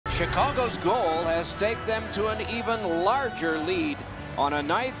Chicago's goal has taken them to an even larger lead on a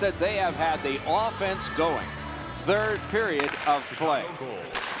night that they have had the offense going. Third period of play.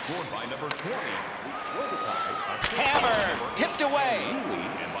 Hammer tipped away.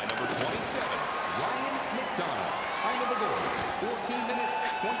 And by number 27, Ryan McDonough. Time of the goal, 14 minutes,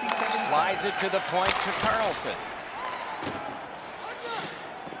 27 Slides it to the point to Carlson.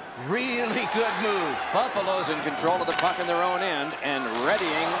 Really good move. Buffalo's in control of the puck in their own end and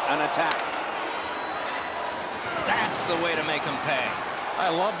readying an attack. That's the way to make them pay. I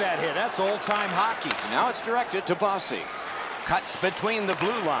love that hit. That's old-time hockey. Now it's directed to Bossy. Cuts between the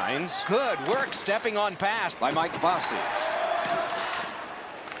blue lines. Good work stepping on pass by Mike Bossy.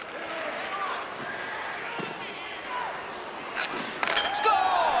 Score!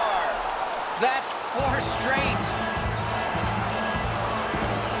 That's 4 straight.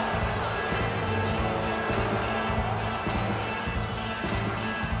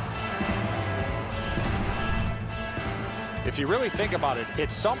 If you really think about it,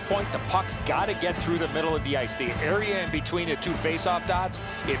 at some point the puck's got to get through the middle of the ice, the area in between the two face-off dots.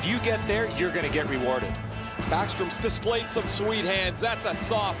 If you get there, you're going to get rewarded. Backstrom's displayed some sweet hands. That's a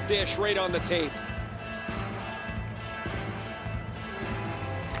soft dish right on the tape.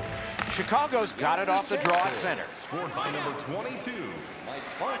 Chicago's got it off the draw at center. Scored by number 22.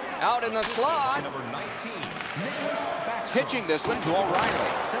 Out in the slot. Number 19. Pitching this one to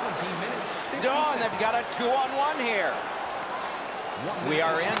O'Reilly. 17 minutes. Oh, and they've got a 2-on-1 here. We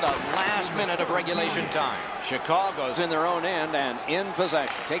are in the last minute of regulation time. Chicago's in their own end and in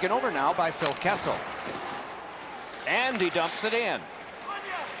possession. Taken over now by Phil Kessel. And he dumps it in.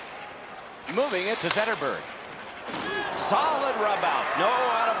 Moving it to Zetterberg. Solid rub out. No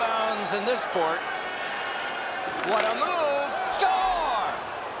out of bounds in this sport. What a move. Score!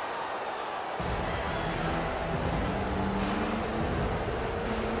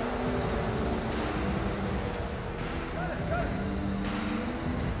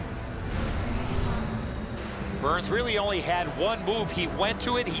 Burns really only had one move. He went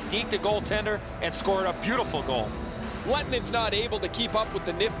to it, he deked the goaltender, and scored a beautiful goal. Lettonen's not able to keep up with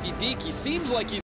the nifty deke. He seems like he's